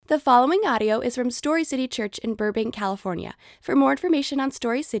The following audio is from Story City Church in Burbank, California. For more information on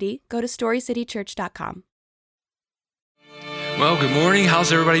Story City, go to storycitychurch.com. Well, good morning.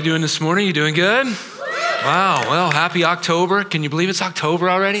 How's everybody doing this morning? You doing good? Wow, well, happy October. Can you believe it's October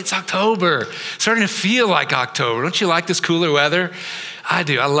already? It's October. Starting to feel like October. Don't you like this cooler weather? I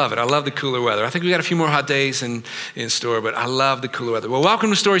do. I love it. I love the cooler weather. I think we got a few more hot days in store, but I love the cooler weather. Well, welcome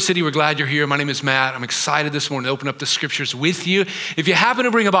to Story City. We're glad you're here. My name is Matt. I'm excited this morning to open up the scriptures with you. If you happen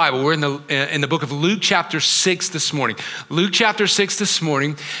to bring a Bible, we're in the book of Luke chapter 6 this morning. Luke chapter 6 this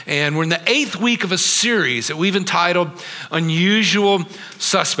morning, and we're in the 8th week of a series that we've entitled Unusual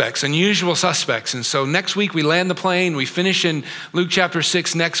Suspects. Unusual Suspects. And so next week we land the plane. We finish in Luke chapter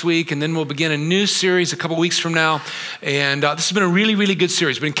 6 next week, and then we'll begin a new series a couple weeks from now. And this has been a really, really good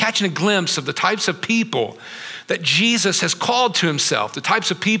series. We've been catching a glimpse of the types of people that Jesus has called to himself, the types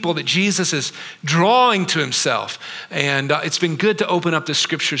of people that Jesus is drawing to himself. And it's been good to open up the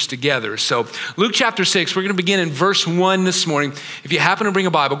scriptures together. So Luke chapter 6, we're going to begin in verse 1 this morning. If you happen to bring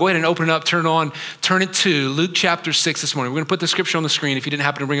a Bible, go ahead and open it up, turn it to Luke chapter 6 this morning. We're going to put the scripture on the screen if you didn't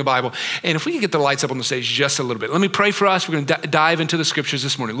happen to bring a Bible. And if we can get the lights up on the stage just a little bit. Let me pray for us. We're going to dive into the scriptures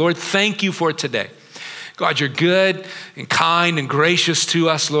this morning. Lord, thank you for today. God, you're good and kind and gracious to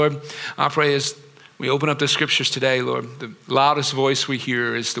us, Lord. I pray as we open up the scriptures today, Lord, the loudest voice we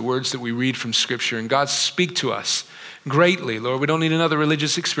hear is the words that we read from scripture. And God, speak to us greatly, Lord. We don't need another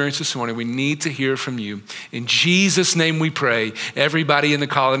religious experience this morning. We need to hear from you. In Jesus' name we pray. Everybody in the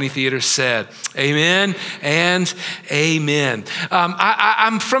Colony Theater said, amen and amen.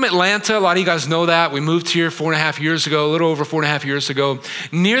 I'm from Atlanta. A lot of you guys know that. We moved here 4.5 years ago, a little over 4.5 years ago.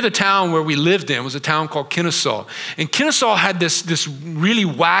 Near the town where we lived in was a town called Kennesaw. And Kennesaw had this really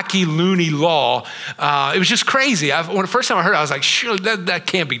wacky, loony law. It was just crazy. When the first time I heard it, I was like, sure, that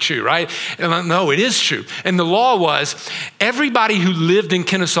can't be true, right? And I'm like, no, it is true. And the law was, everybody who lived in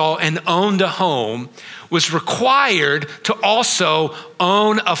Kennesaw and owned a home was required to also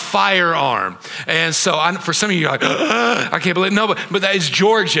own a firearm. And so for some of you, you're like, I can't believe it. No, but that is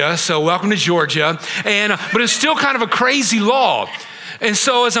Georgia. So welcome to Georgia. But it's still kind of a crazy law. And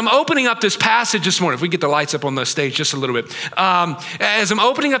so as I'm opening up this passage this morning, if we get the lights up on the stage just a little bit, as I'm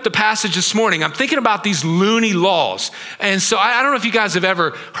opening up the passage this morning, I'm thinking about these loony laws. And so I don't know if you guys have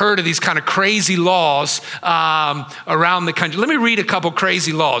ever heard of these kind of crazy laws around the country. Let me read a couple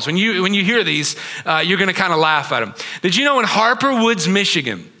crazy laws. When you hear these, you're going to kind of laugh at them. Did you know in Harper Woods,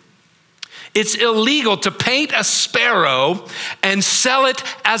 Michigan, it's illegal to paint a sparrow and sell it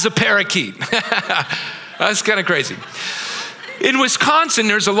as a parakeet? That's kind of crazy. In Wisconsin,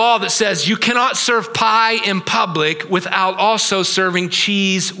 there's a law that says you cannot serve pie in public without also serving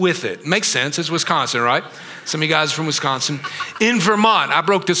cheese with it. Makes sense. It's Wisconsin, right? Some of you guys are from Wisconsin. In Vermont, I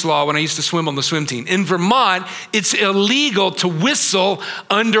broke this law when I used to swim on the swim team. In Vermont, it's illegal to whistle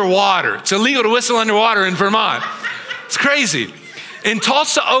underwater. It's illegal to whistle underwater in Vermont. It's crazy. In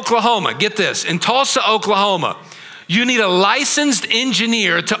Tulsa, Oklahoma, get this. In Tulsa, Oklahoma, you need a licensed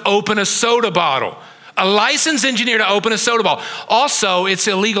engineer to open a soda bottle. A licensed engineer to open a soda bottle. Also, it's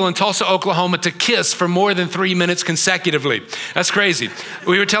illegal in Tulsa, Oklahoma to kiss for more than 3 minutes consecutively. That's crazy.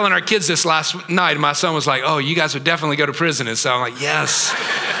 We were telling our kids this last night, and my son was like, oh, you guys would definitely go to prison. And so I'm like, yes,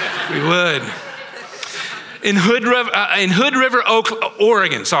 we would. In Hood River,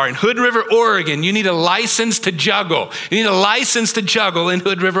 Oregon, you need a license to juggle. You need a license to juggle in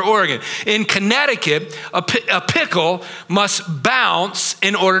Hood River, Oregon. In Connecticut, a pickle must bounce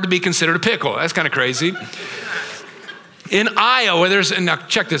in order to be considered a pickle. That's kind of crazy. In Iowa, now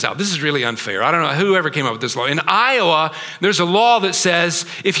check this out. This is really unfair. I don't know whoever came up with this law. In Iowa, there's a law that says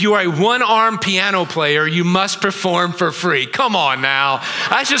if you are a one-armed piano player, you must perform for free. Come on now.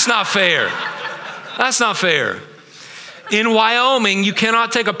 That's just not fair. That's not fair. In Wyoming, you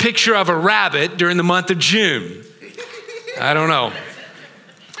cannot take a picture of a rabbit during the month of June. I don't know.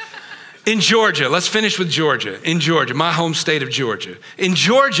 In Georgia, let's finish with Georgia. In Georgia, my home state of Georgia. In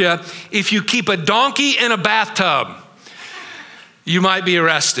Georgia, if you keep a donkey in a bathtub, you might be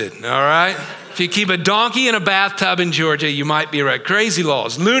arrested, all right? If you keep a donkey in a bathtub in Georgia, you might be arrested. Crazy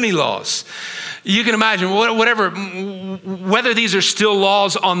laws, loony laws. You can imagine whether these are still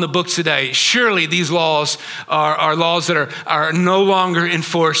laws on the books today. Surely these laws are laws that are no longer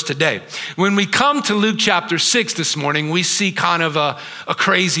enforced today. When we come to Luke chapter 6 this morning, we see kind of a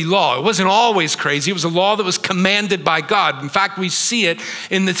crazy law. It wasn't always crazy. It was a law that was commanded by God. In fact, we see it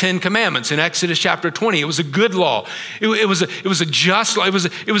in the 10 Commandments in Exodus chapter 20. It was a good law. It was a just law.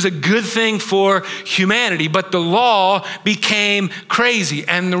 It was a good thing for humanity, but the law became crazy.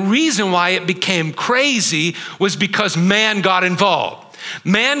 And the reason why it became crazy was because man got involved.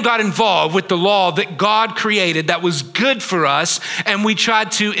 Man got involved with the law that God created that was good for us, and we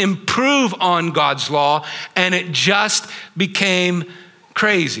tried to improve on God's law, and it just became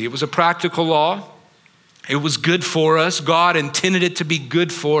crazy. It was a practical law. It was good for us. God intended it to be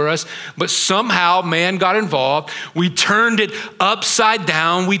good for us, but somehow man got involved. We turned it upside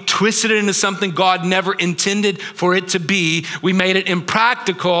down. We twisted it into something God never intended for it to be. We made it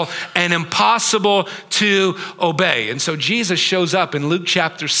impractical and impossible to obey. And so Jesus shows up in Luke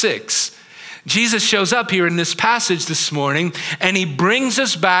chapter 6. Jesus shows up here in this passage this morning, and he brings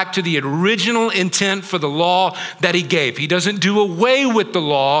us back to the original intent for the law that he gave. He doesn't do away with the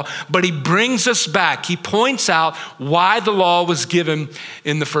law, but he brings us back. He points out why the law was given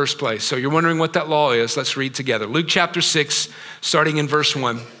in the first place. So you're wondering what that law is. Let's read together. Luke chapter 6, starting in verse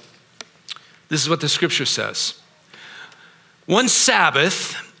 1. This is what the scripture says. One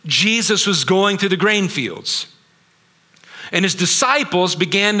Sabbath, Jesus was going through the grain fields, and his disciples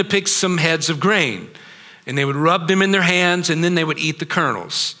began to pick some heads of grain, and they would rub them in their hands, and then they would eat the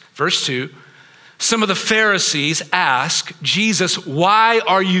kernels. Verse 2, some of the Pharisees asked Jesus, why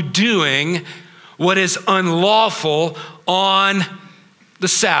are you doing what is unlawful on the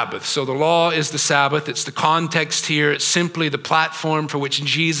Sabbath? So the law is the Sabbath. It's the context here. It's simply the platform for which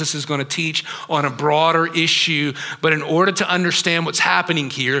Jesus is going to teach on a broader issue. But in order to understand what's happening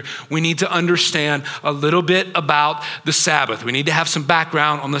here, we need to understand a little bit about the Sabbath. We need to have some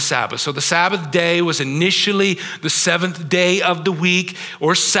background on the Sabbath. So the Sabbath day was initially the seventh day of the week,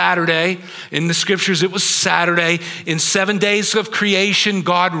 or Saturday. In the scriptures, it was Saturday. In 7 days of creation,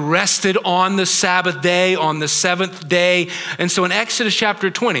 God rested on the Sabbath day, on the seventh day. And so in Exodus chapter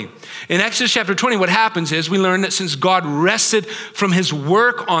 20. In Exodus chapter 20, what happens is we learn that since God rested from his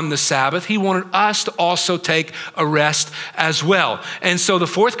work on the Sabbath, he wanted us to also take a rest as well. And so the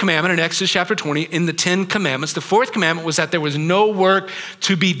fourth commandment in Exodus chapter 20, in the 10 commandments, the fourth commandment was that there was no work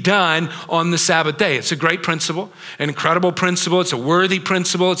to be done on the Sabbath day. It's a great principle, an incredible principle. It's a worthy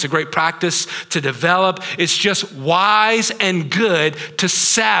principle. It's a great practice to develop. It's just wise and good to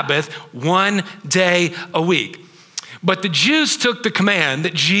Sabbath 1 day a week. But the Jews took the command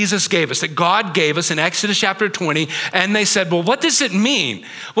that Jesus gave us, that God gave us in Exodus chapter 20, and they said, well, what does it mean?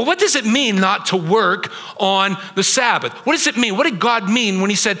 Well, what does it mean not to work on the Sabbath? What does it mean? What did God mean when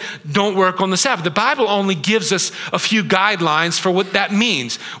he said, don't work on the Sabbath? The Bible only gives us a few guidelines for what that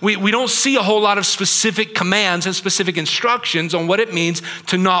means. We don't see a whole lot of specific commands and specific instructions on what it means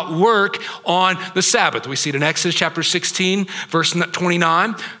to not work on the Sabbath. We see it in Exodus chapter 16, verse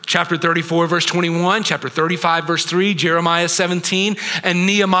 29, chapter 34, verse 21, chapter 35, verse 3, Jeremiah 17, and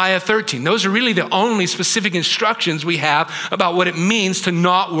Nehemiah 13. Those are really the only specific instructions we have about what it means to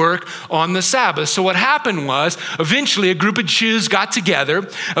not work on the Sabbath. So what happened was, eventually a group of Jews got together,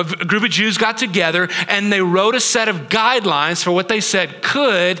 and they wrote a set of guidelines for what they said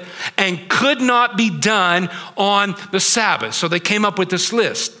could and could not be done on the Sabbath. So they came up with this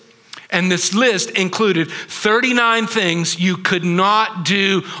list. And this list included 39 things you could not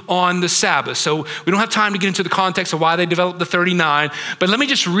do on the Sabbath. So we don't have time to get into the context of why they developed the 39, but let me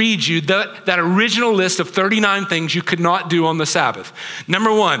just read you that original list of 39 things you could not do on the Sabbath.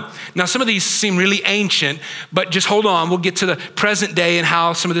 Number 1, now some of these seem really ancient, but just hold on, we'll get to the present day and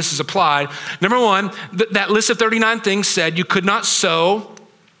how some of this is applied. Number 1, that list of 39 things said you could not sow.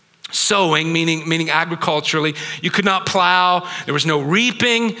 Sowing, meaning agriculturally. You could not plow. There was no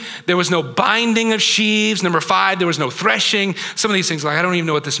reaping. There was no binding of sheaves. Number 5, there was no threshing. Some of these things, like, I don't even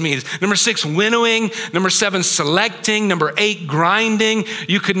know what this means. Number 6, winnowing. Number 7, selecting. Number 8, grinding.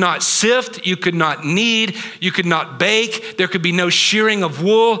 You could not sift. You could not knead. You could not bake. There could be no shearing of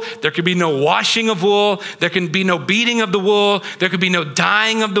wool. There could be no washing of wool. There can be no beating of the wool. There could be no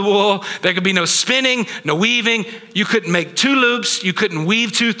dyeing of the wool. There could be no spinning, no weaving. You couldn't make 2 loops. You couldn't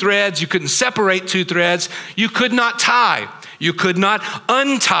weave 2 threads. You couldn't separate 2 threads. You could not tie. You could not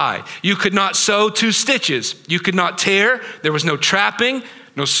untie. You could not sew 2 stitches. You could not tear. There was no trapping,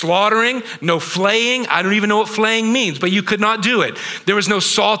 no slaughtering, no flaying. I don't even know what flaying means, but you could not do it. There was no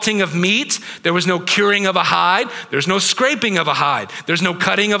salting of meat. There was no curing of a hide. There's no scraping of a hide. There's no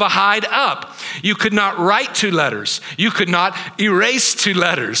cutting of a hide up. You could not write 2 letters. You could not erase 2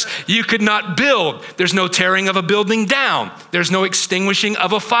 letters. You could not build. There's no tearing of a building down. There's no extinguishing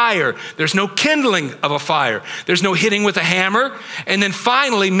of a fire. There's no kindling of a fire. There's no hitting with a hammer. And then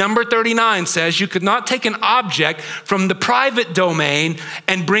finally, number 39 says you could not take an object from the private domain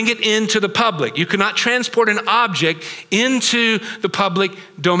and bring it into the public. You cannot transport an object into the public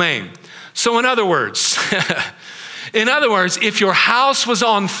domain. So in other words, if your house was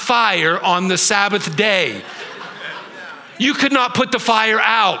on fire on the Sabbath day, you could not put the fire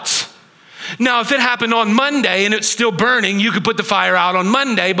out. Now, if it happened on Monday and it's still burning, you could put the fire out on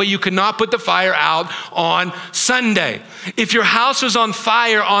Monday, but you could not put the fire out on Sunday. If your house was on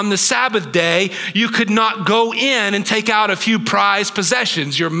fire on the Sabbath day, you could not go in and take out a few prized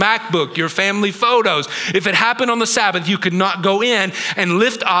possessions, your MacBook, your family photos. If it happened on the Sabbath, you could not go in and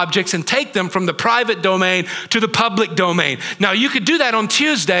lift objects and take them from the private domain to the public domain. Now, you could do that on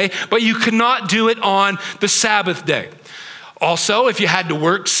Tuesday, but you could not do it on the Sabbath day. Also, if you had to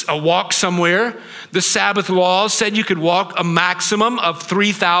walk somewhere, the Sabbath laws said you could walk a maximum of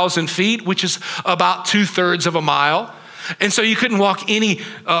 3,000 feet, which is about 2/3 of a mile. And so you couldn't walk any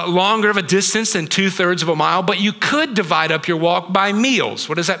longer of a distance than 2/3 of a mile, but you could divide up your walk by meals.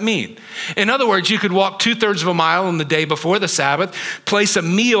 What does that mean? In other words, you could walk 2/3 of a mile on the day before the Sabbath, place a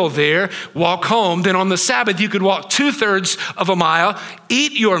meal there, walk home. Then on the Sabbath, you could walk 2/3 of a mile,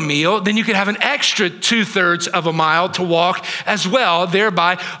 eat your meal. Then you could have an extra 2/3 of a mile to walk as well,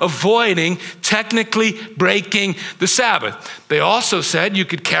 thereby avoiding technically breaking the Sabbath. They also said you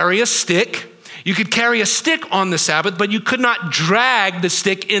could carry a stick. You could carry a stick on the Sabbath, but you could not drag the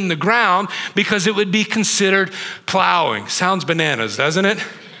stick in the ground because it would be considered plowing. Sounds bananas, doesn't it?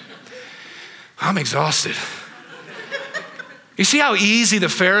 I'm exhausted. You see how easy the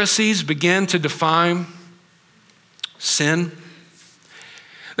Pharisees began to define sin?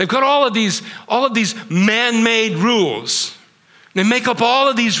 They've got all of these man-made rules. They make up all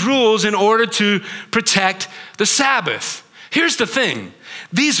of these rules in order to protect the Sabbath. Here's the thing.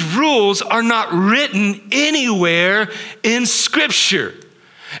 These rules are not written anywhere in Scripture.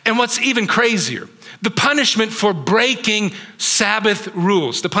 And what's even crazier, the punishment for breaking Sabbath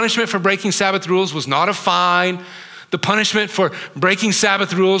rules. The punishment for breaking Sabbath rules was not a fine. The punishment for breaking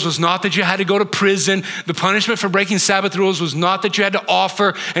Sabbath rules was not that you had to go to prison. The punishment for breaking Sabbath rules was not that you had to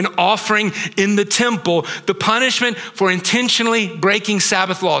offer an offering in the temple. The punishment for intentionally breaking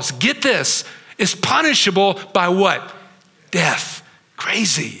Sabbath laws, get this, is punishable by what? Death.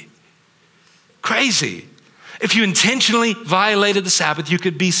 Crazy. If you intentionally violated the Sabbath, you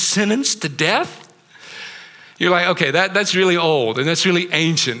could be sentenced to death. You're like, okay, that's really old and that's really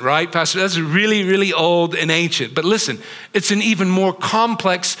ancient, right, Pastor? That's really, really old and ancient. But listen, it's an even more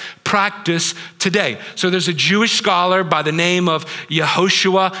complex practice today. So there's a Jewish scholar by the name of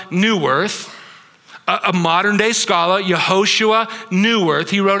Yehoshua Neuwirth, a modern day scholar, Yehoshua Neuwirth.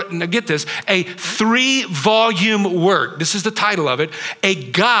 He wrote, now get this, a 3-volume work. This is the title of it, A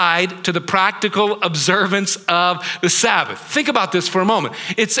Guide to the Practical Observance of the Sabbath. Think about this for a moment.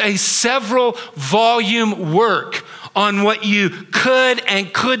 It's a several volume work on what you could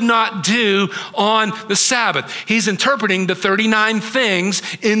and could not do on the Sabbath. He's interpreting the 39 things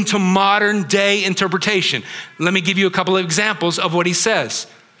into modern day interpretation. Let me give you a couple of examples of what he says.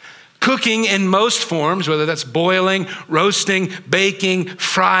 Cooking in most forms, whether that's boiling, roasting, baking,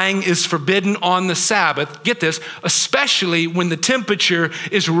 frying, is forbidden on the Sabbath. Get this, especially when the temperature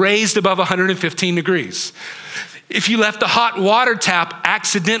is raised above 115 degrees. If you left the hot water tap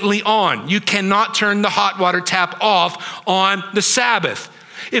accidentally on, you cannot turn the hot water tap off on the Sabbath.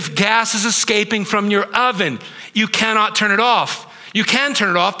 If gas is escaping from your oven, you cannot turn it off. You can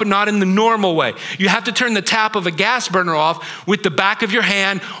turn it off, but not in the normal way. You have to turn the tap of a gas burner off with the back of your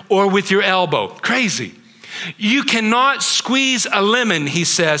hand or with your elbow. Crazy. You cannot squeeze a lemon, he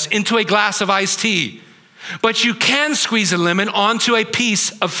says, into a glass of iced tea, but you can squeeze a lemon onto a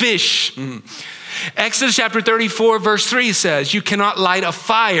piece of fish. Exodus chapter 34, verse 3 says, you cannot light a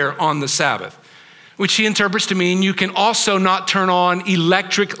fire on the Sabbath, which he interprets to mean you can also not turn on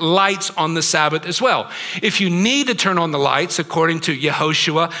electric lights on the Sabbath as well. If you need to turn on the lights, according to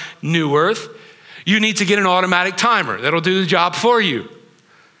Yehoshua Neuwirth, you need to get an automatic timer that'll do the job for you.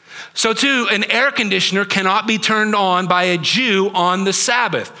 So too, an air conditioner cannot be turned on by a Jew on the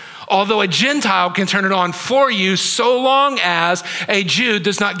Sabbath, although a Gentile can turn it on for you so long as a Jew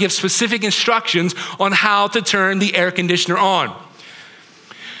does not give specific instructions on how to turn the air conditioner on.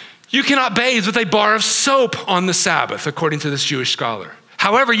 You cannot bathe with a bar of soap on the Sabbath, according to this Jewish scholar.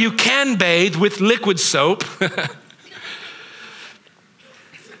 However, you can bathe with liquid soap.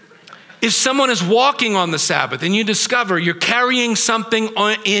 If someone is walking on the Sabbath and you discover you're carrying something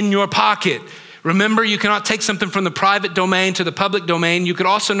in your pocket, remember, you cannot take something from the private domain to the public domain. You could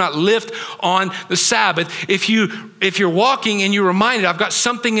also not lift on the Sabbath. If you're walking and you're reminded, I've got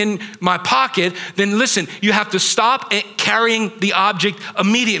something in my pocket, then listen, you have to stop carrying the object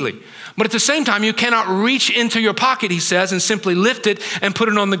immediately. But at the same time, you cannot reach into your pocket, he says, and simply lift it and put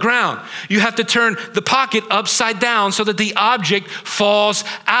it on the ground. You have to turn the pocket upside down so that the object falls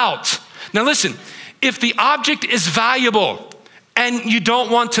out. Now listen, if the object is valuable, and you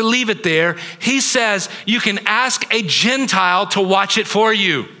don't want to leave it there, he says you can ask a Gentile to watch it for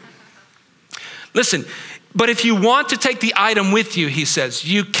you. Listen, but if you want to take the item with you, he says,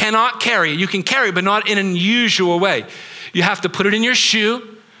 you cannot carry it. You can carry it, but not in an unusual way. You have to put it in your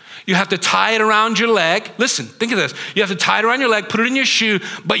shoe. You have to tie it around your leg. Listen, think of this. You have to tie it around your leg, put it in your shoe,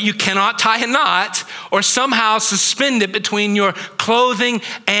 but you cannot tie a knot or somehow suspend it between your clothing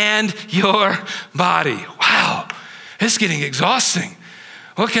and your body. Wow, it's getting exhausting.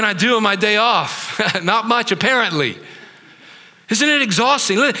 What can I do on my day off? Not much, apparently. Isn't it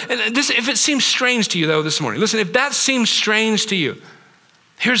exhausting? If it seems strange to you, though, this morning, listen, if that seems strange to you,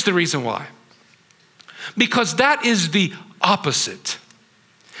 here's the reason why. Because that is the opposite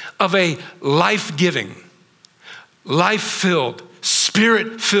of a life-giving, life-filled,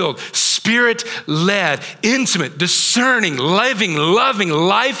 spirit-filled, spirit-led, intimate, discerning, living, loving,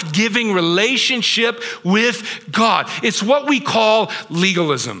 life-giving relationship with God. It's what we call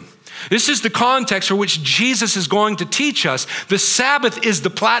legalism. This is the context for which Jesus is going to teach us. The Sabbath is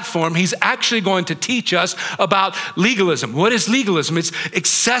the platform. He's actually going to teach us about legalism. What is legalism? It's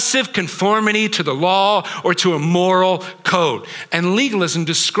excessive conformity to the law or to a moral code. And legalism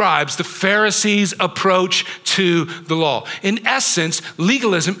describes the Pharisees' approach to the law. In essence,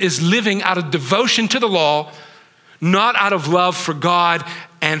 legalism is living out of devotion to the law, not out of love for God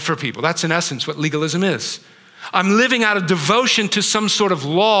and for people. That's in essence what legalism is. I'm living out of devotion to some sort of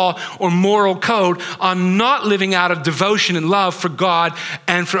law or moral code. I'm not living out of devotion and love for God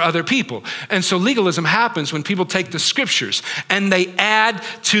and for other people. And so legalism happens when people take the scriptures and they add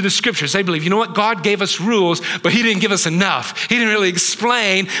to the scriptures. They believe, you know what? God gave us rules, but he didn't give us enough. He didn't really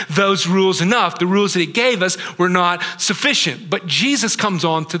explain those rules enough. The rules that he gave us were not sufficient. But Jesus comes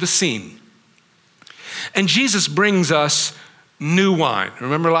on to the scene. And Jesus brings us new wine.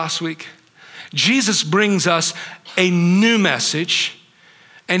 Remember last week? Jesus brings us a new message.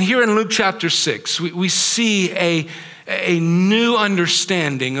 And here in Luke chapter 6, we see a new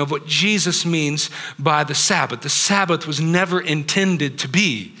understanding of what Jesus means by the Sabbath. The Sabbath was never intended to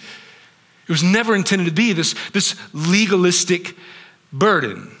be. It was never intended to be this legalistic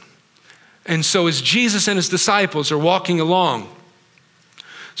burden. And so as Jesus and his disciples are walking along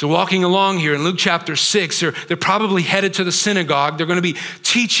here in Luke chapter 6, they're probably headed to the synagogue. They're going to be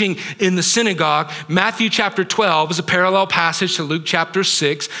teaching in the synagogue. Matthew chapter 12 is a parallel passage to Luke chapter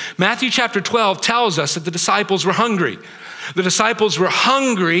 6. Matthew chapter 12 tells us that the disciples were hungry. The disciples were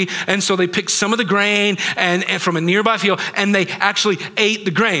hungry, and so they picked some of the grain and from a nearby field, and they actually ate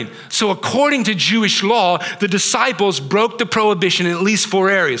the grain. So according to Jewish law, the disciples broke the prohibition in at least 4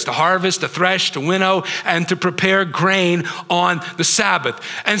 areas: to harvest, to thresh, to winnow, and to prepare grain on the Sabbath.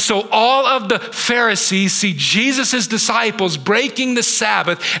 And so all of the Pharisees see Jesus' disciples breaking the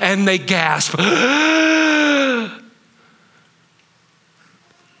Sabbath, and they gasp.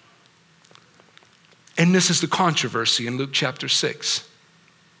 And this is the controversy in Luke chapter 6.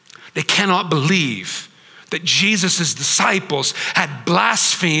 They cannot believe that Jesus' disciples had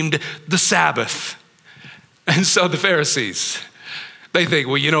blasphemed the Sabbath. And so the Pharisees, they think,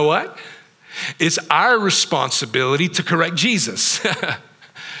 well, you know what? It's our responsibility to correct Jesus.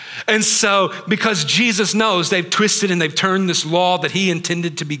 And so because Jesus knows they've twisted and they've turned this law that he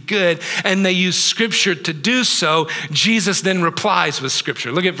intended to be good, and they use scripture to do so, Jesus then replies with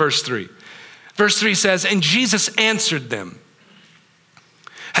scripture. Look at verse 3. Verse 3 says, and Jesus answered them,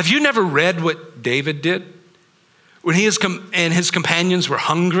 have you never read what David did when he and his companions were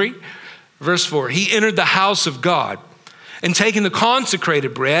hungry? Verse 4, he entered the house of God, and taking the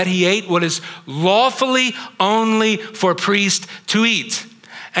consecrated bread, he ate what is lawfully only for a priest to eat.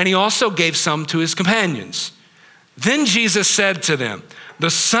 And he also gave some to his companions. Then Jesus said to them,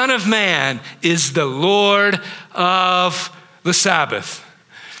 the Son of Man is the Lord of the Sabbath.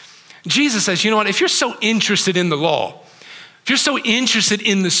 Jesus says, you know what, if you're so interested in the law, if you're so interested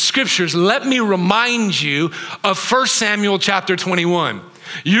in the scriptures, let me remind you of 1 Samuel chapter 21.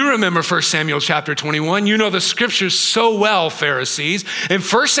 You remember 1 Samuel chapter 21. You know the scriptures so well, Pharisees. In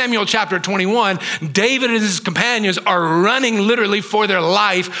 1 Samuel chapter 21, David and his companions are running literally for their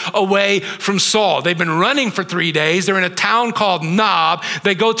life away from Saul. They've been running for 3 days. They're in a town called Nob.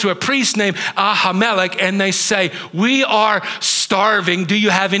 They go to a priest named Ahimelech and they say, we are starving. Do you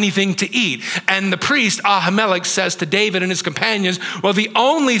have anything to eat? And the priest Ahimelech says to David and his companions, well, the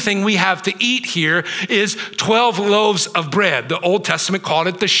only thing we have to eat here is 12 loaves of bread. The Old Testament called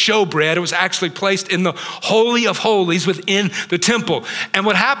it the showbread. It was actually placed in the Holy of Holies within the temple. And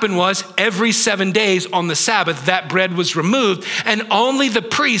what happened was every 7 days on the Sabbath, that bread was removed and only the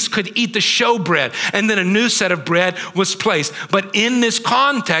priest could eat the showbread. And then a new set of bread was placed. But in this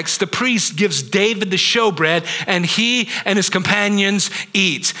context, the priest gives David the showbread and he and his companions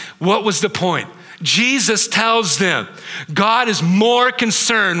eat. What was the point? Jesus tells them God is more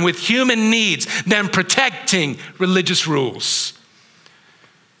concerned with human needs than protecting religious rules.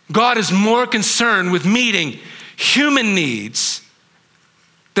 God is more concerned with meeting human needs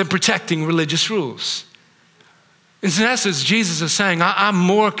than protecting religious rules. In essence, Jesus is saying, I'm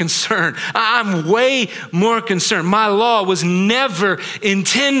more concerned. I'm way more concerned. My law was never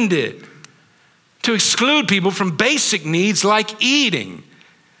intended to exclude people from basic needs like eating.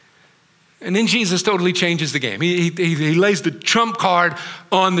 And then Jesus totally changes the game. He lays the trump card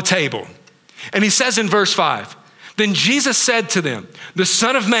on the table. And he says in verse 5, then Jesus said to them, the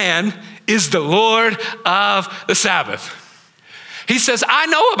Son of Man is the Lord of the Sabbath. He says, I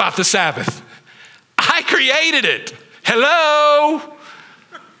know about the Sabbath. I created it. Hello?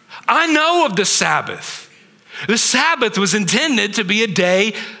 I know of the Sabbath. The Sabbath was intended to be a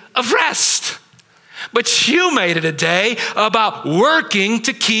day of rest. But you made it a day about working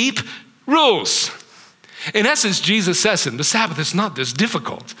to keep rules. In essence, Jesus says to him, the Sabbath is not this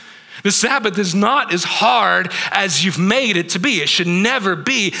difficult. The Sabbath is not as hard as you've made it to be. It should never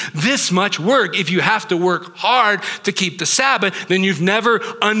be this much work. If you have to work hard to keep the Sabbath, then you've never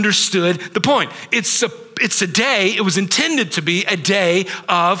understood the point. It's a day, it was intended to be a day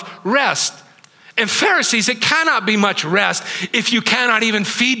of rest. And Pharisees, it cannot be much rest if you cannot even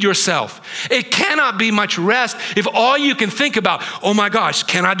feed yourself. It cannot be much rest if all you can think about, oh my gosh,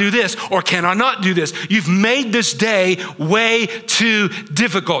 can I do this or can I not do this? You've made this day way too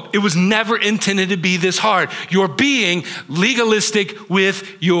difficult. It was never intended to be this hard. You're being legalistic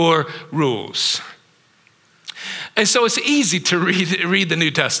with your rules. And so it's easy to read the New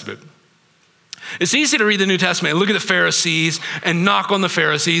Testament. It's easy to read the New Testament and look at the Pharisees and knock on the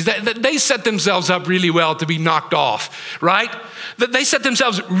Pharisees. They set themselves up really well to be knocked off, right? They set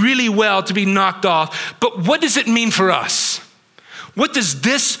themselves really well to be knocked off. But what does it mean for us? What does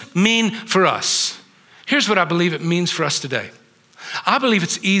this mean for us? Here's what I believe it means for us today. I believe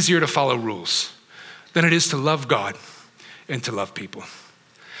it's easier to follow rules than it is to love God and to love people.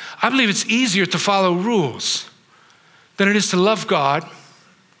 I believe it's easier to follow rules than it is to love God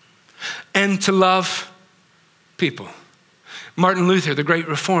and to love people. Martin Luther, the great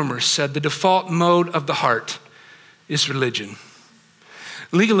reformer, said the default mode of the heart is religion.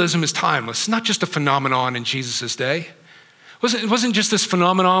 Legalism is timeless. It's not just a phenomenon in Jesus' day. It wasn't just this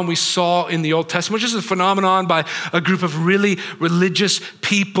phenomenon we saw in the Old Testament. It was just a phenomenon by a group of really religious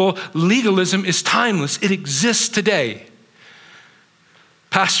people. Legalism is timeless. It exists today.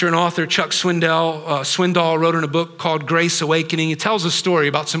 Pastor and author Chuck Swindoll wrote in a book called Grace Awakening. He tells a story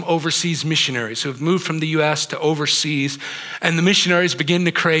about some overseas missionaries who have moved from the U.S. to overseas, and the missionaries begin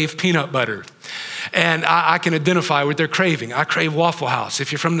to crave peanut butter. And I can identify with their craving. I crave Waffle House.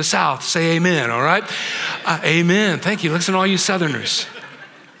 If you're from the South, say amen, all right? Amen. Thank you. Listen to all you Southerners.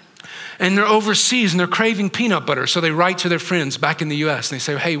 And they're overseas and they're craving peanut butter. So they write to their friends back in the US and they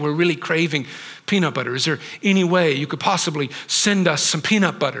say, hey, we're really craving peanut butter. Is there any way you could possibly send us some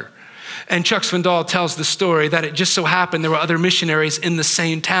peanut butter? And Chuck Swindoll tells the story that it just so happened there were other missionaries in the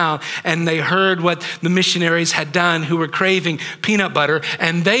same town, and they heard what the missionaries had done who were craving peanut butter,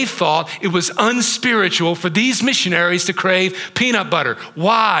 and they thought it was unspiritual for these missionaries to crave peanut butter.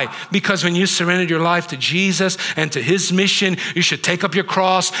 Why? Because when you surrendered your life to Jesus and to his mission, you should take up your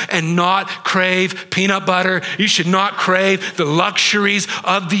cross and not crave peanut butter. You should not crave the luxuries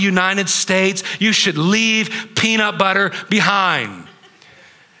of the United States. You should leave peanut butter behind.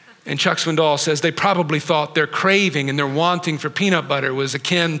 And Chuck Swindoll says they probably thought their craving and their wanting for peanut butter was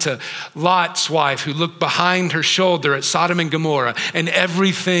akin to Lot's wife who looked behind her shoulder at Sodom and Gomorrah and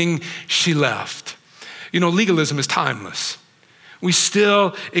everything she left. You know, legalism is timeless. We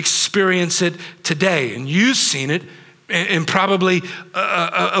still experience it today, and you've seen it in probably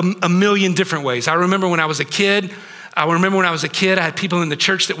a million different ways. I remember when I was a kid, I had people in the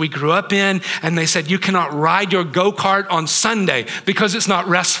church that we grew up in, and they said, you cannot ride your go-kart on Sunday because it's not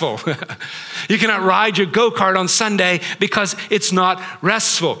restful. You cannot ride your go-kart on Sunday because it's not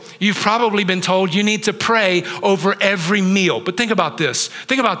restful. You've probably been told you need to pray over every meal. But think about this.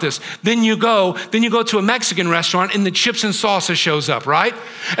 Then you go to a Mexican restaurant and the chips and salsa shows up, right?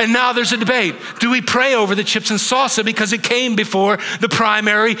 And now there's a debate. Do we pray over the chips and salsa because it came before the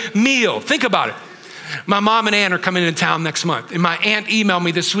primary meal? Think about it. My mom and aunt are coming into town next month, and my aunt emailed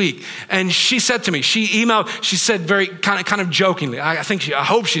me this week, and she said to me, she said very kind of jokingly, I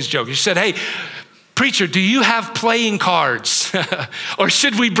hope she's joking. She said, hey, preacher, do you have playing cards? Or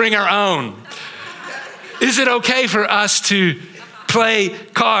should we bring our own? Is it okay for us to play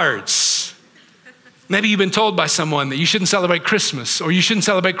cards? Maybe you've been told by someone that you shouldn't celebrate Christmas, or you shouldn't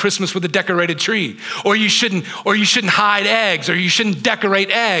celebrate Christmas with a decorated tree, or you shouldn't hide eggs, or you shouldn't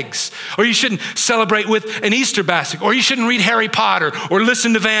decorate eggs, or you shouldn't celebrate with an Easter basket, or you shouldn't read Harry Potter, or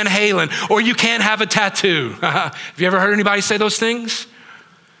listen to Van Halen, or you can't have a tattoo. Have you ever heard anybody say those things?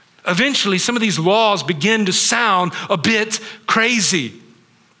 Eventually, some of these laws begin to sound a bit crazy.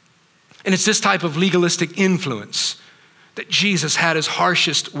 And it's this type of legalistic influence that Jesus had his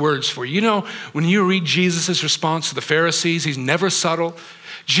harshest words for. You know, when you read Jesus' response to the Pharisees, he's never subtle.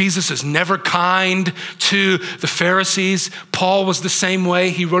 Jesus is never kind to the Pharisees. Paul was the same way.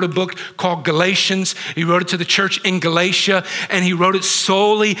 He wrote a book called Galatians. He wrote it to the church in Galatia, and he wrote it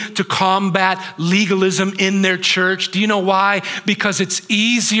solely to combat legalism in their church. Do you know why? Because it's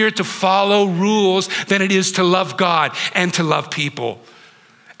easier to follow rules than it is to love God and to love people.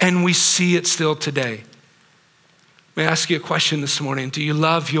 And we see it still today. May I ask you a question this morning? Do you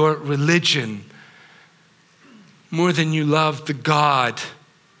love your religion more than you love the God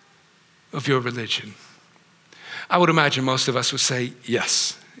of your religion? I would imagine most of us would say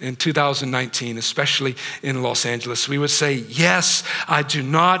yes. In 2019, especially in Los Angeles, we would say, yes, I do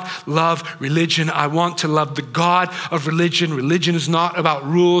not love religion. I want to love the God of religion. Religion is not about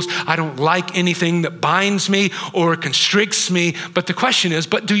rules. I don't like anything that binds me or constricts me. But the question is,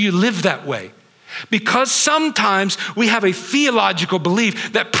 but do you live that way? Because sometimes we have a theological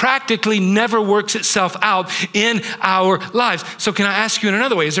belief that practically never works itself out in our lives. So can I ask you in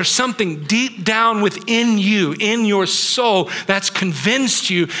another way, is there something deep down within you, in your soul, that's convinced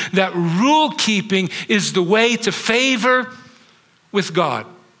you that rule keeping is the way to favor with God?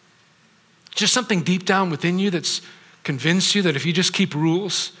 Is there something deep down within you that's convinced you that if you just keep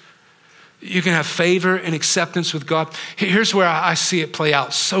rules, you can have favor and acceptance with God? Here's where I see it play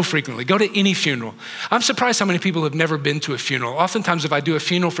out so frequently. Go to any funeral. I'm surprised how many people have never been to a funeral. Oftentimes, if I do a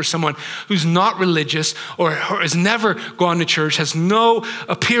funeral for someone who's not religious or has never gone to church, has no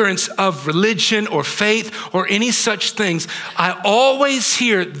appearance of religion or faith or any such things, I always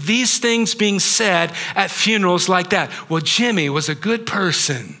hear these things being said at funerals like that. Well, Jimmy was a good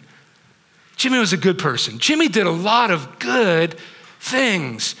person. Jimmy was a good person. Jimmy did a lot of good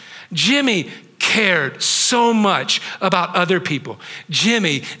things. Jimmy cared so much about other people.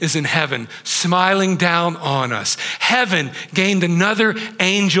 Jimmy is in heaven smiling down on us. Heaven gained another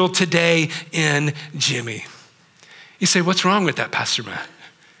angel today in Jimmy. You say, what's wrong with that, Pastor Matt?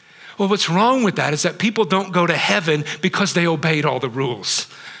 Well, what's wrong with that is that people don't go to heaven because they obeyed all the rules.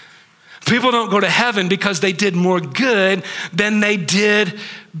 People don't go to heaven because they did more good than they did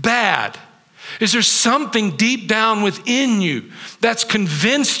bad. Is there something deep down within you that's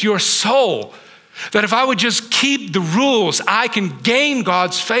convinced your soul that if I would just keep the rules, I can gain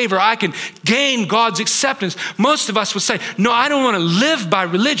God's favor, I can gain God's acceptance? Most of us would say, no, I don't want to live by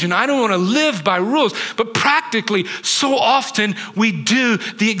religion. I don't want to live by rules. But practically, so often we do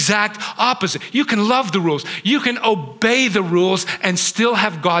the exact opposite. You can love the rules. You can obey the rules and still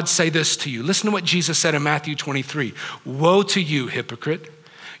have God say this to you. Listen to what Jesus said in Matthew 23. Woe to you, hypocrite.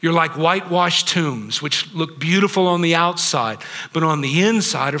 You're like whitewashed tombs, which look beautiful on the outside, but on the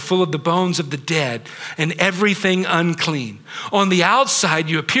inside are full of the bones of the dead and everything unclean. On the outside,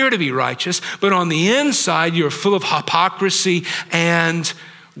 you appear to be righteous, but on the inside, you're full of hypocrisy and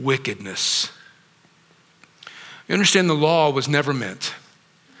wickedness. You understand, the law was never meant.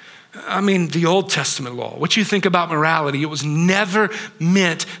 The Old Testament law, what you think about morality, it was never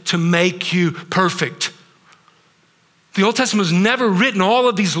meant to make you perfect. The Old Testament was never written, all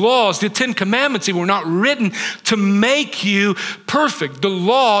of these laws, the 10 Commandments, were not written to make you perfect. The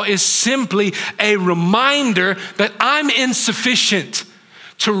law is simply a reminder that I'm insufficient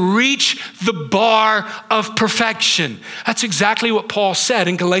to reach the bar of perfection. That's exactly what Paul said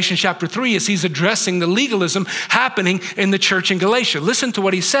in Galatians chapter 3 as he's addressing the legalism happening in the church in Galatia. Listen to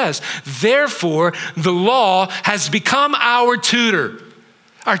what he says. Therefore, the law has become our tutor.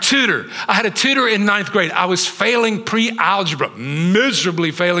 Our tutor. I had a tutor in 9th grade. I was failing pre-algebra, miserably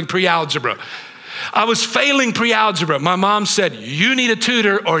failing pre-algebra. I was failing pre-algebra. My mom said, you need a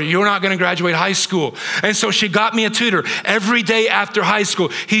tutor or you're not going to graduate high school. And so she got me a tutor. Every day after high school,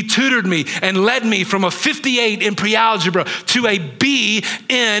 he tutored me and led me from a 58 in pre-algebra to a B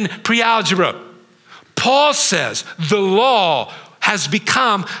in pre-algebra. Paul says the law has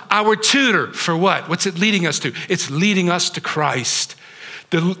become our tutor for what? What's it leading us to? It's leading us to Christ.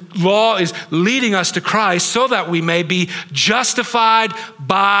 The law is leading us to Christ so that we may be justified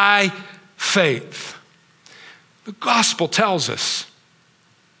by faith. The gospel tells us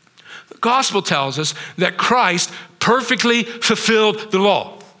that Christ perfectly fulfilled the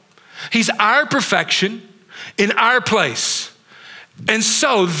law. He's our perfection in our place. And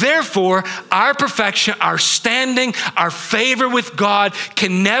so, therefore, our perfection, our standing, our favor with God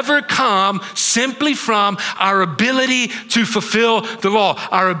can never come simply from our ability to fulfill the law,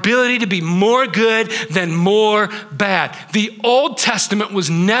 our ability to be more good than more bad. The Old Testament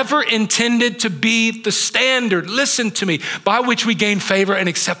was never intended to be the standard, listen to me, by which we gain favor and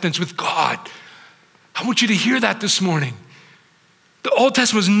acceptance with God. I want you to hear that this morning. The Old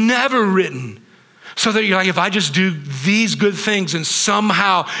Testament was never written so that you're like, if I just do these good things and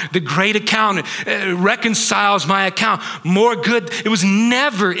somehow the great account reconciles my account more good. It was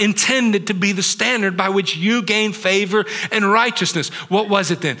never intended to be the standard by which you gain favor and righteousness. What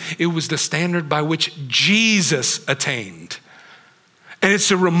was it then? It was the standard by which Jesus attained. And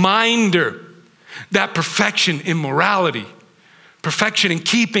it's a reminder that perfection in morality, perfection in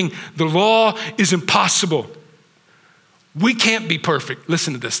keeping the law is impossible. We can't be perfect.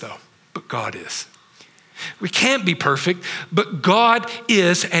 Listen to this though, but God is. We can't be perfect, but God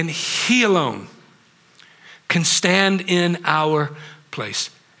is, and He alone can stand in our place.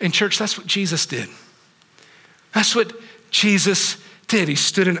 And church, that's what Jesus did. That's what Jesus did. He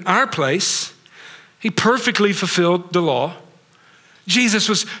stood in our place. He perfectly fulfilled the law. Jesus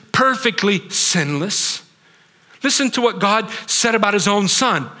was perfectly sinless. Listen to what God said about His own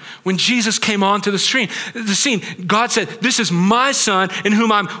Son. When Jesus came onto the scene, God said, "This is my Son in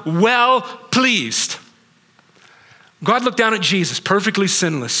whom I'm well pleased." God looked down at Jesus, perfectly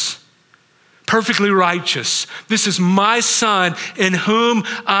sinless, perfectly righteous. This is my Son in whom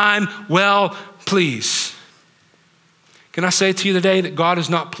I'm well pleased. Can I say to you today that God is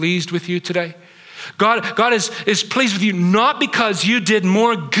not pleased with you today? God is pleased with you not because you did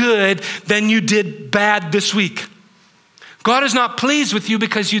more good than you did bad this week. God is not pleased with you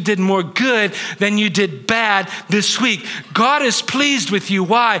because you did more good than you did bad this week. God is pleased with you.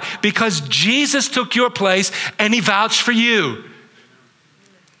 Why? Because Jesus took your place and He vouched for you.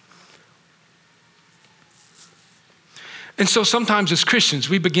 And so sometimes as Christians,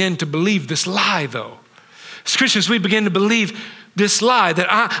 we begin to believe this lie though. As Christians, we begin to believe this lie that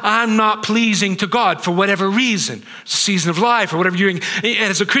I'm not pleasing to God for whatever reason, season of life or whatever you're in. And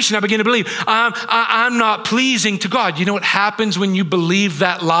as a Christian, I begin to believe I'm not pleasing to God. You know what happens when you believe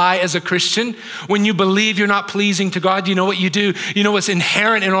that lie as a Christian? When you believe you're not pleasing to God, you know what you do? You know what's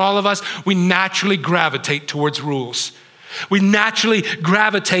inherent in all of us? We naturally gravitate towards rules. We naturally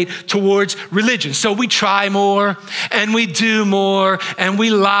gravitate towards religion. So we try more and we do more and we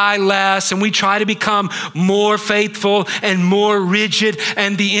lie less and we try to become more faithful and more rigid.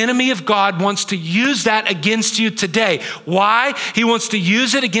 And the enemy of God wants to use that against you today. Why? He wants to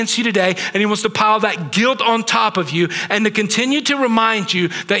use it against you today, and he wants to pile that guilt on top of you and to continue to remind you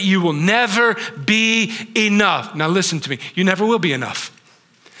that you will never be enough. Now listen to me. You never will be enough.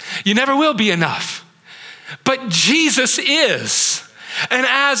 You never will be enough. But Jesus is. And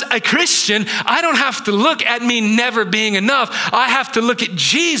as a Christian, I don't have to look at me never being enough. I have to look at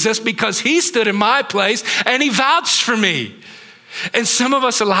Jesus because He stood in my place and He vouched for me. And some of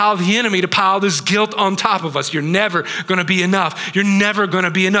us allow the enemy to pile this guilt on top of us. You're never going to be enough. You're never going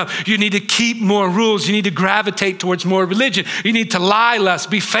to be enough. You need to keep more rules. You need to gravitate towards more religion. You need to lie less,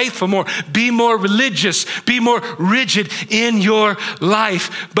 be faithful more, be more religious, be more rigid in your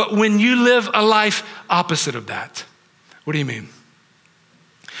life. But when you live a life opposite of that, what do you mean?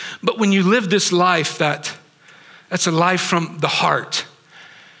 But when you live this life that's a life from the heart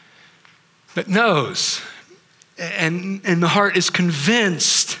that knows, and the heart is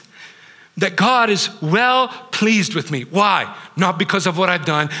convinced that God is well pleased with me. Why? Not because of what I've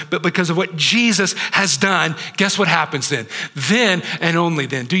done, but because of what Jesus has done. Guess what happens then? Then and only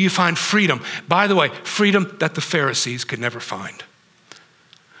then do you find freedom. By the way, freedom that the Pharisees could never find.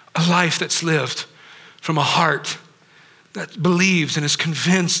 A life that's lived from a heart that believes and is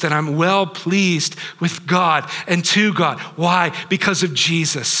convinced that I'm well pleased with God and to God. Why? Because of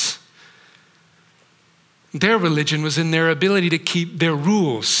Jesus. Their religion was in their ability to keep their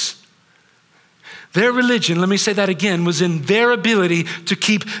rules. Their religion, let me say that again, was in their ability to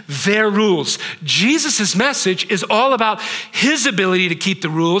keep their rules. Jesus' message is all about His ability to keep the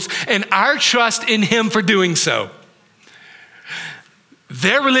rules and our trust in Him for doing so.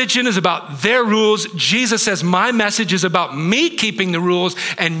 Their religion is about their rules. Jesus says, my message is about me keeping the rules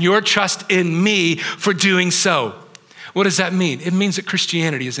and your trust in me for doing so. What does that mean? It means that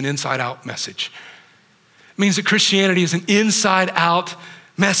Christianity is an inside-out message. It means that Christianity is an inside-out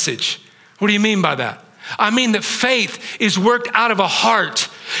message. What do you mean by that? I mean that faith is worked out of a heart.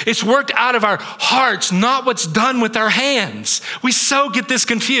 It's worked out of our hearts, not what's done with our hands. We so get this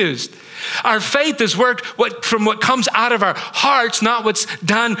confused. Our faith is worked from what comes out of our hearts, not what's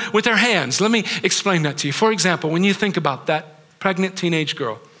done with our hands. Let me explain that to you. For example, when you think about that pregnant teenage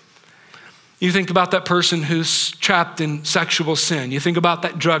girl. You think about that person who's trapped in sexual sin. You think about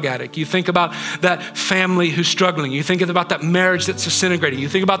that drug addict. You think about that family who's struggling. You think about that marriage that's disintegrating. You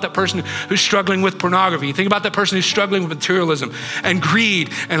think about that person who's struggling with pornography. You think about that person who's struggling with materialism and greed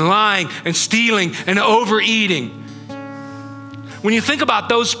and lying and stealing and overeating. When you think about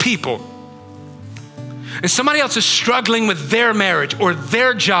those people, and somebody else is struggling with their marriage or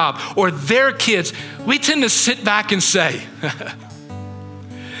their job or their kids, we tend to sit back and say,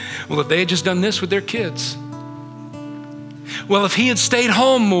 well, if they had just done this with their kids. Well, if he had stayed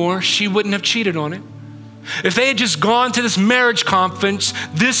home more, she wouldn't have cheated on him. If they had just gone to this marriage conference,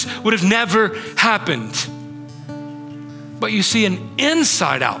 this would have never happened. But you see, an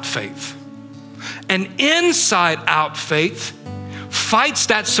inside-out faith. An inside-out faith fights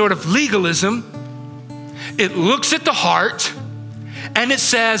that sort of legalism. It looks at the heart and it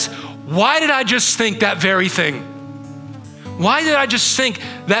says, why did I just think that very thing? Why did I just think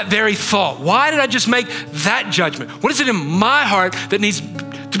that very thought? Why did I just make that judgment? What is it in my heart that needs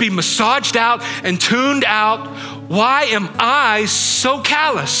to be massaged out and tuned out? Why am I so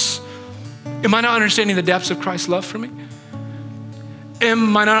callous? Am I not understanding the depths of Christ's love for me?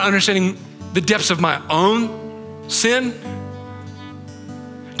 Am I not understanding the depths of my own sin?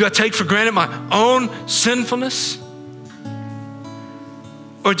 Do I take for granted my own sinfulness?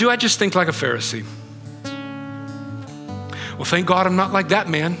 Or do I just think like a Pharisee? Well, thank God I'm not like that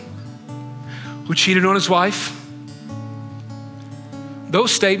man who cheated on his wife.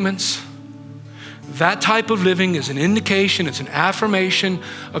 Those statements, that type of living is an indication, it's an affirmation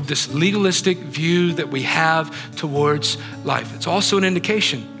of this legalistic view that we have towards life. It's also an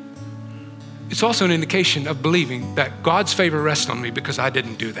indication of believing that God's favor rests on me because I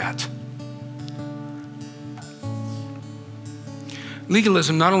didn't do that.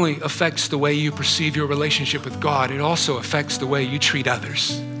 Legalism not only affects the way you perceive your relationship with God, it also affects the way you treat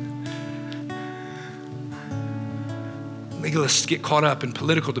others. Legalists get caught up in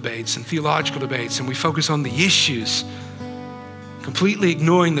political debates and theological debates, and we focus on the issues, completely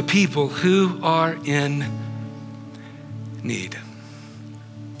ignoring the people who are in need.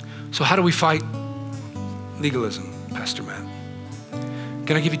 So how do we fight legalism, Pastor Matt?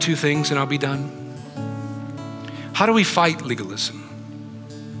 Can I give you two things and I'll be done? How do we fight legalism?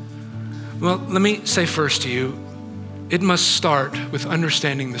 Well, let me say first to you, it must start with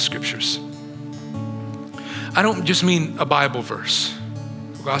understanding the scriptures. I don't just mean a Bible verse.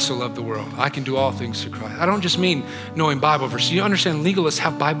 For God so loved the world, I can do all things through Christ. I don't just mean knowing Bible verses. You understand legalists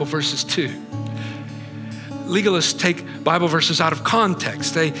have Bible verses too. Legalists take Bible verses out of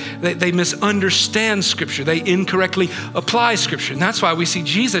context. They misunderstand scripture. They incorrectly apply scripture. And that's why we see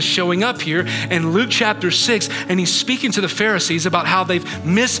Jesus showing up here in Luke chapter 6, and he's speaking to the Pharisees about how they've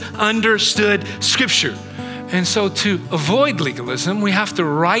misunderstood scripture. And so to avoid legalism, we have to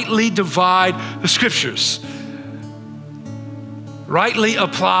rightly divide the scriptures. Rightly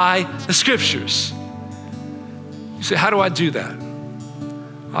apply the scriptures. You say, how do I do that?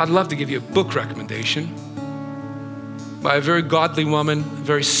 I'd love to give you a book recommendation by a very godly woman, a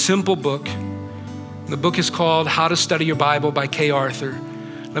very simple book. The book is called How to Study Your Bible by Kay Arthur.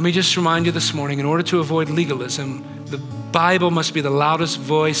 Let me just remind you this morning, in order to avoid legalism, the Bible must be the loudest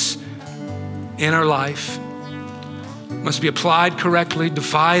voice in our life. It must be applied correctly,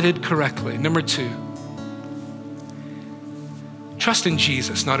 divided correctly. Number 2, trust in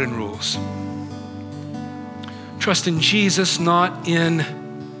Jesus, not in rules. Trust in Jesus, not in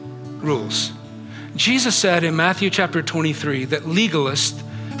rules. Jesus said in Matthew chapter 23 that legalists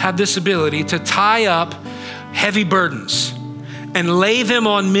have this ability to tie up heavy burdens and lay them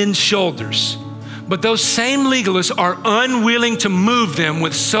on men's shoulders. But those same legalists are unwilling to move them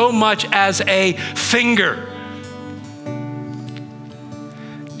with so much as a finger.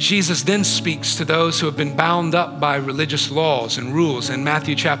 Jesus then speaks to those who have been bound up by religious laws and rules in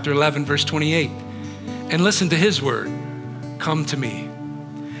Matthew chapter 11, verse 28. And listen to his word, come to me.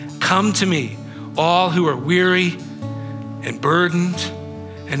 Come to me, all who are weary and burdened,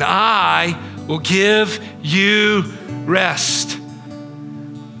 and I will give you rest.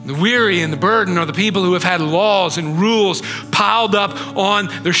 The weary and the burdened are the people who have had laws and rules piled up on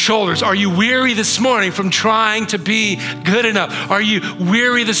their shoulders. Are you weary this morning from trying to be good enough? Are you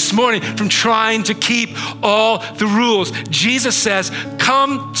weary this morning from trying to keep all the rules? Jesus says,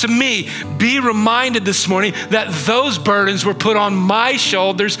 come to me. Be reminded this morning that those burdens were put on my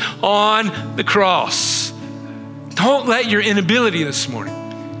shoulders on the cross. Don't let your inability this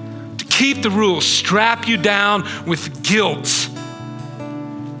morning to keep the rules strap you down with guilt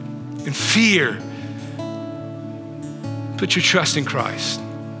and fear. Put your trust in Christ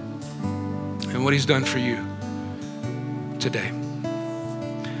and what he's done for you. today.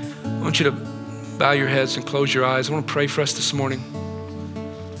 I want you to bow your heads and close your eyes. I want to pray for us this morning.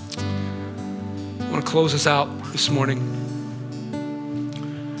 I want to close us out this morning.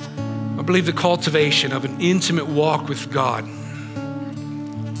 I believe the cultivation of an intimate walk with God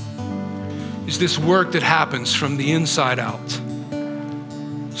is this work that happens from the inside out.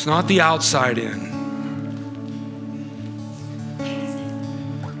 It's not the outside in.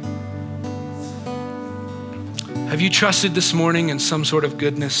 Have you trusted this morning in some sort of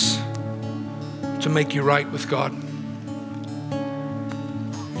goodness to make you right with God?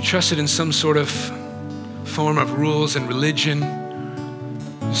 You trusted in some sort of form of rules and religion.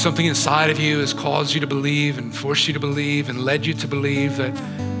 Something inside of you has caused you to believe and forced you to believe and led you to believe that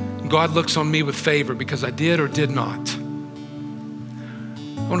God looks on me with favor because I did or did not.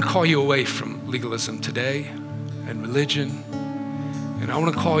 I want to call you away from legalism today and religion. And I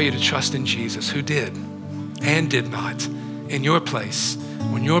want to call you to trust in Jesus, who did and did not in your place,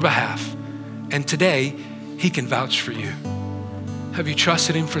 on your behalf. And today, he can vouch for you. Have you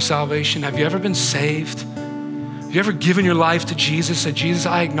trusted him for salvation? Have you ever been saved? Have you ever given your life to Jesus? Said, Jesus,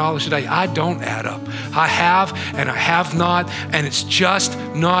 I acknowledge today, I don't add up. I have and I have not, and it's just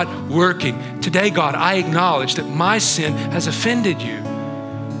not working. Today, God, I acknowledge that my sin has offended you.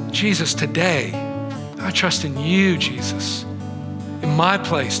 Jesus, today, I trust in you, Jesus, in my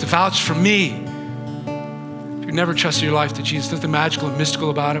place to vouch for me. If you've never trusted your life to Jesus, there's nothing magical and mystical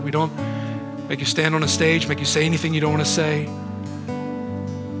about it. We don't make you stand on a stage, make you say anything you don't want to say.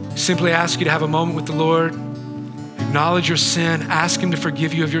 Simply ask you to have a moment with the Lord. Acknowledge your sin. Ask him to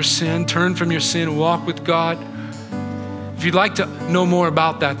forgive you of your sin. Turn from your sin and walk with God. If you'd like to know more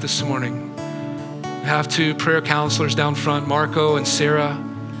about that this morning, we have two prayer counselors down front, Marco and Sarah,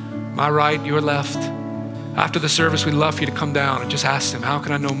 my right, your left. After the service, we'd love for you to come down and just ask them, how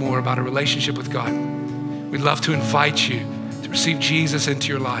can I know more about a relationship with God? We'd love to invite you to receive Jesus into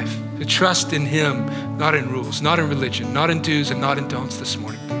your life, to trust in him, not in rules, not in religion, not in do's and not in don'ts this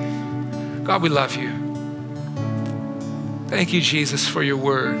morning. God, we love you. Thank you, Jesus, for your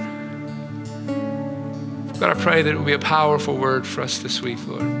word. God, I pray that it will be a powerful word for us this week,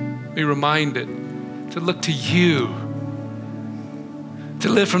 Lord. Be reminded to look to you, to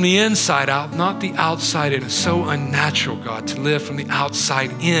live from the inside out, not the outside in. It's so unnatural, God, to live from the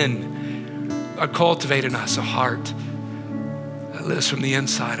outside in. God, cultivate in us a heart that lives from the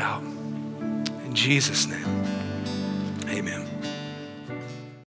inside out. In Jesus' name, amen.